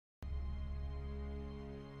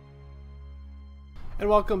And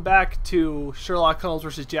welcome back to Sherlock Holmes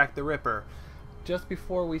vs. Jack the Ripper. Just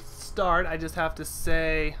before we start, I just have to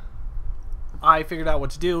say I figured out what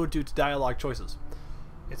to do due to dialogue choices.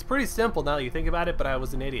 It's pretty simple now that you think about it, but I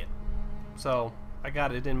was an idiot. So I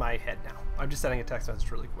got it in my head now. I'm just sending a text message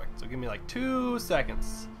really quick, so give me like 2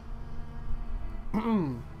 seconds.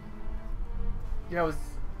 Yeah, I was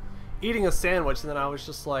eating a sandwich and then I was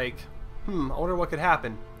just like, I wonder what could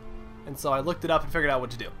happen. And so I looked it up and figured out what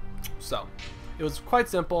to do. So it was quite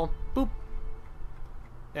simple. Boop.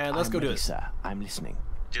 And let's go do it. Sir, I'm listening.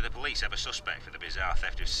 Do the police have a suspect for the bizarre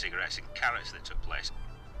theft of cigarettes and carrots that took place?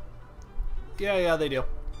 Yeah, they do.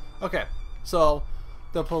 Okay, so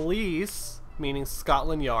the police, meaning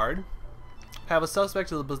Scotland Yard, have a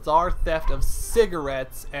suspect of the bizarre theft of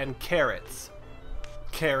cigarettes and carrots.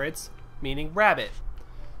 Carrots, meaning rabbit.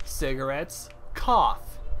 Cigarettes,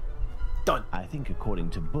 cough. Done. I think, according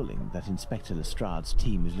to Bulling, that Inspector Lestrade's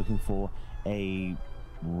team is looking for a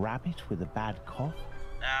rabbit with a bad cough.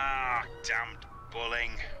 Ah, damned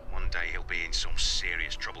Bulling. One day he'll be in some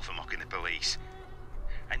serious trouble for mocking the police.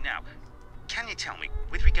 And now, can you tell me,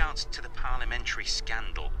 with regards to the parliamentary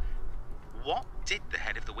scandal, what did the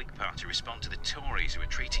head of the Whig Party respond to the Tories who were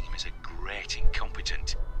treating him as a great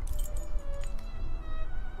incompetent?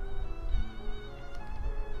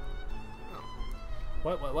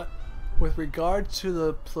 What? With regard to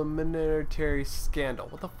the parliamentary scandal.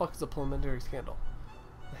 What the fuck is a parliamentary scandal?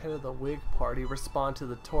 The head of the Whig Party respond to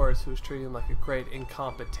the Tories who was treating him like a great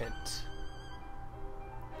incompetent.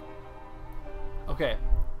 Okay.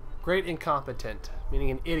 Great incompetent,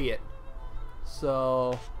 meaning an idiot.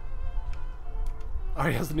 So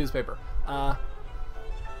already has the newspaper. The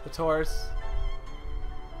Tories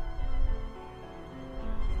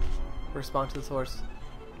respond to the Tories.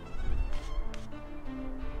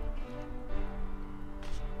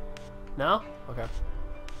 No? Okay.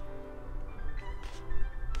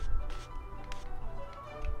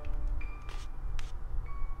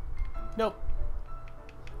 Nope.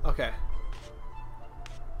 Okay.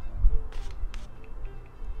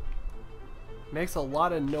 Makes a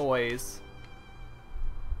lot of noise.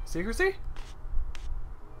 Secrecy?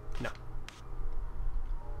 No.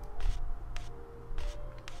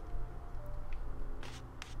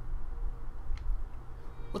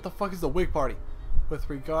 What the fuck is the Whig Party? With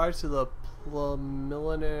regard to the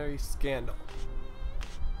parliamentary scandal.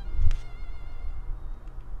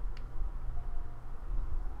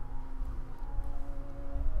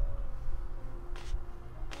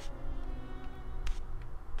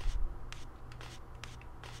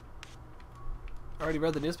 Already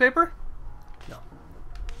read the newspaper? No.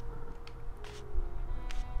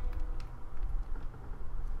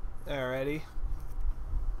 Alrighty.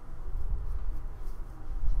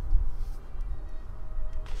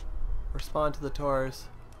 Respond to the Tories.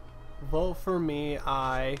 Vote for me.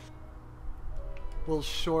 I will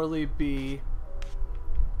surely be.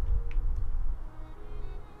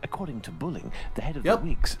 According to Bulling, the head of the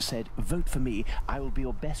Whigs said, "Vote for me. I will be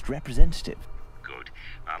your best representative." Good.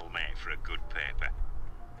 That'll make for a good paper.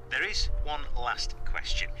 There is one last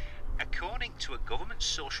question. According to a government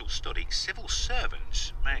social study, civil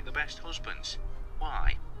servants make the best husbands.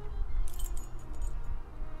 Why?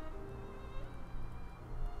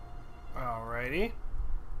 Alrighty.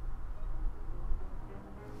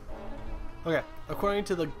 Okay, according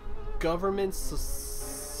to the government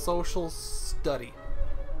social study.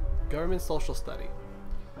 Government social study.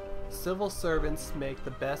 Civil servants make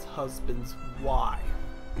the best husbands. Why?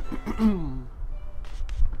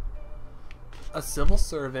 A civil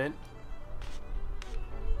servant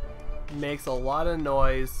makes a lot of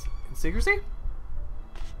noise in secrecy?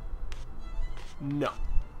 No.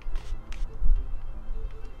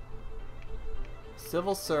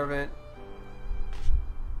 Civil servant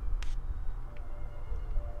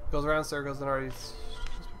goes around circles and already.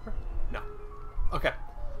 No. Okay.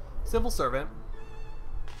 Civil servant.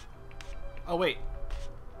 Oh wait.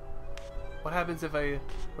 What happens if when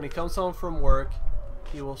he comes home from work,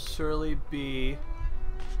 he will surely be.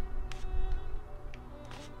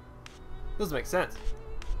 Doesn't make sense.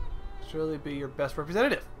 Surely be your best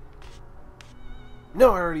representative.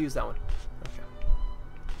 No, I already used that one.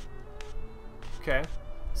 Okay,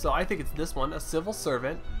 so I think it's this one. A civil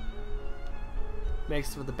servant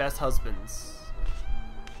makes for the best husbands.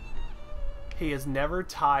 He is never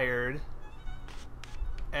tired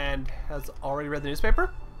and has already read the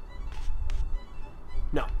newspaper?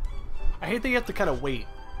 No. I hate that you have to kind of wait.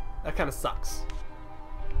 That kind of sucks.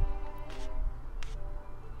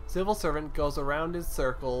 Civil servant goes around in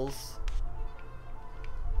circles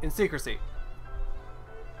in secrecy.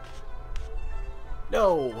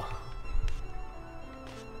 No.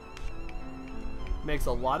 Makes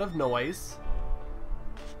a lot of noise.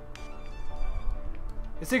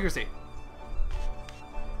 It's secrecy.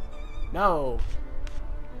 No.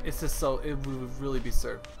 It's just so, it would really be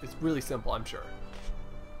served. It's really simple, I'm sure.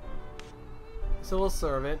 Civil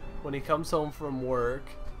servant, when he comes home from work,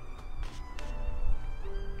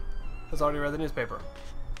 has already read the newspaper.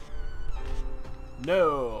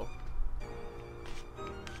 No.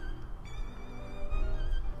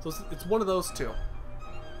 So it's one of those two.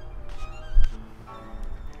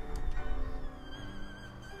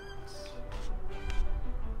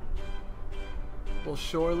 Will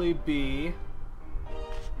surely be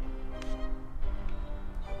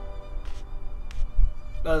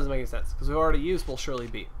that doesn't make any sense because we've already used will surely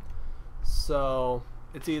be. So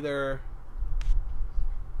it's either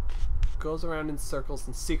goes around in circles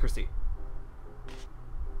and secrecy.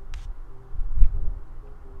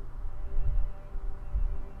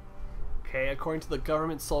 Okay, according to the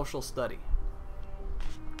government social study.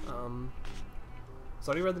 So I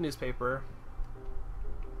already read the newspaper.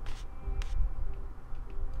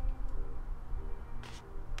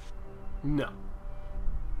 No.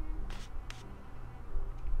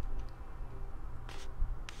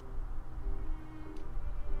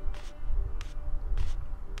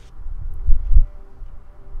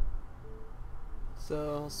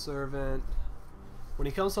 So, servant. When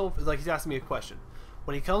he comes home, it's like he's asking me a question.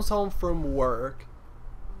 When he comes home from work,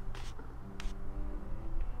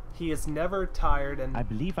 he is never tired and... I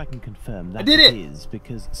believe I can confirm that it is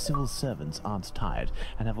because civil servants aren't tired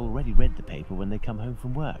and have already read the paper when they come home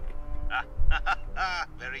from work.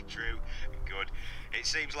 Very true. Good. It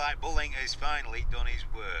seems like Bulling has finally done his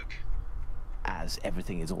work. As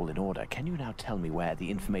everything is all in order, can you now tell me where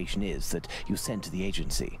the information is that you sent to the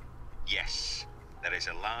agency? Yes. There is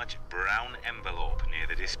a large brown envelope near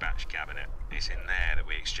the dispatch cabinet. It's in there that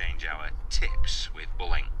we exchange our tips with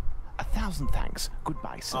Bulling. 1,000 thanks.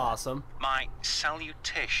 Goodbye, sir. Awesome. My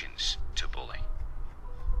salutations to Bulling.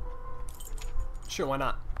 Sure, why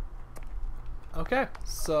not? Okay,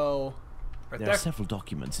 so... Right there are several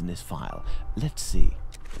documents in this file. Let's see.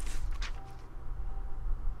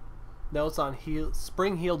 Notes on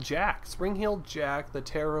Spring-Heeled Jack. Spring-Heeled Jack, the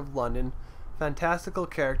Terror of London. Fantastical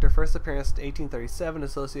character, first appearance in 1837,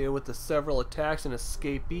 associated with the several attacks and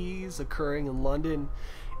escapees occurring in London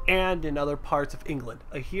and in other parts of England.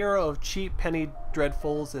 A hero of cheap penny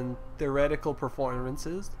dreadfuls and theoretical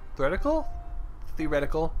performances. Theoretical.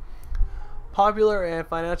 Popular and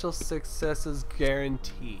financial successes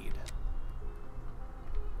guaranteed.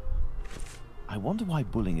 I wonder why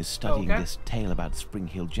Bulling is studying this tale about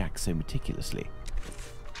Spring-Heeled Jack so meticulously.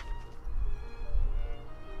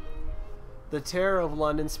 The Terror of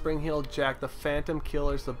London, Spring-Heeled Jack, the Phantom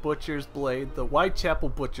Killers, the Butcher's Blade, the Whitechapel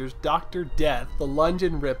Butchers, Dr. Death, the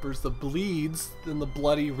London Rippers, the Bleeds, and the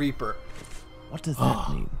Bloody Reaper. What does that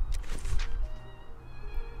mean?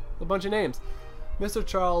 A bunch of names. Mr.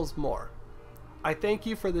 Charles Moore, I thank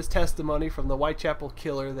you for this testimony from the Whitechapel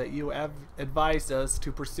Killer that you have advised us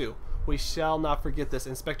to pursue. We shall not forget this.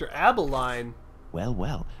 Inspector Abeline. Well,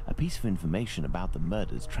 well, a piece of information about the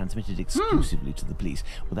murders transmitted exclusively to the police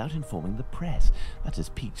without informing the press. That has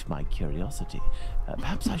piqued my curiosity.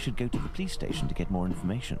 Perhaps I should go to the police station to get more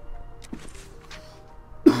information.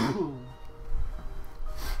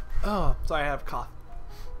 Oh, sorry, I have a cough.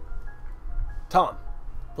 Tom,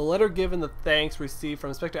 the letter given the thanks received from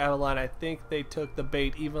Inspector Abeline, I think they took the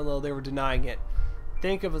bait even though they were denying it.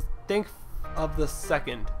 Think of the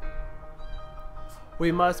second.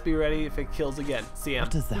 We must be ready if it kills again. CM. What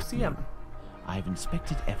does that CM? mean? I've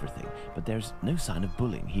inspected everything, but there's no sign of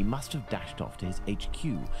Bulling. He must have dashed off to his HQ,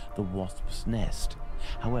 the Wasp's Nest.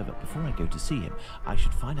 However, before I go to see him, I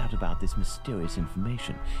should find out about this mysterious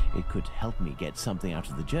information. It could help me get something out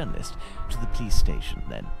of the journalist. To the police station,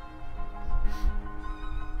 then.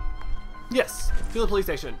 Yes, to the police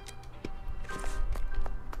station.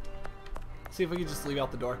 See if we can just leave out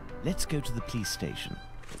the door. Let's go to the police station.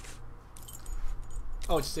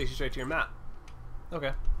 Oh, it just takes you straight to your map.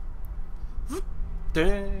 Okay.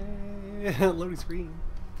 Loading screen.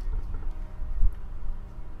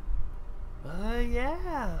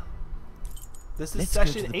 Yeah. This is Let's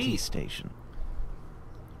session go to the 8. police station.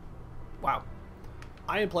 Wow.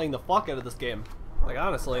 I am playing the fuck out of this game. Like,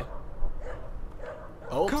 honestly.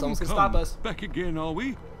 Oh, someone's gonna stop us. Back again, are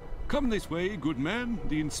we? Come this way, good man.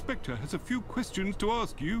 The inspector has a few questions to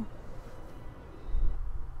ask you.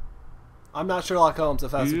 I'm not Sherlock Holmes,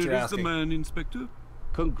 if that's what you're Here is asking. the man, Inspector.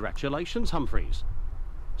 Congratulations, Humphreys.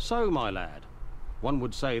 So, my lad, one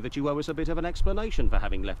would say that you owe us a bit of an explanation for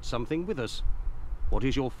having left something with us. What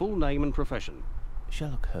is your full name and profession?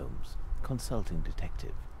 Sherlock Holmes, consulting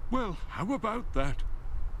detective. Well, how about that?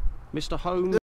 Mr. Holmes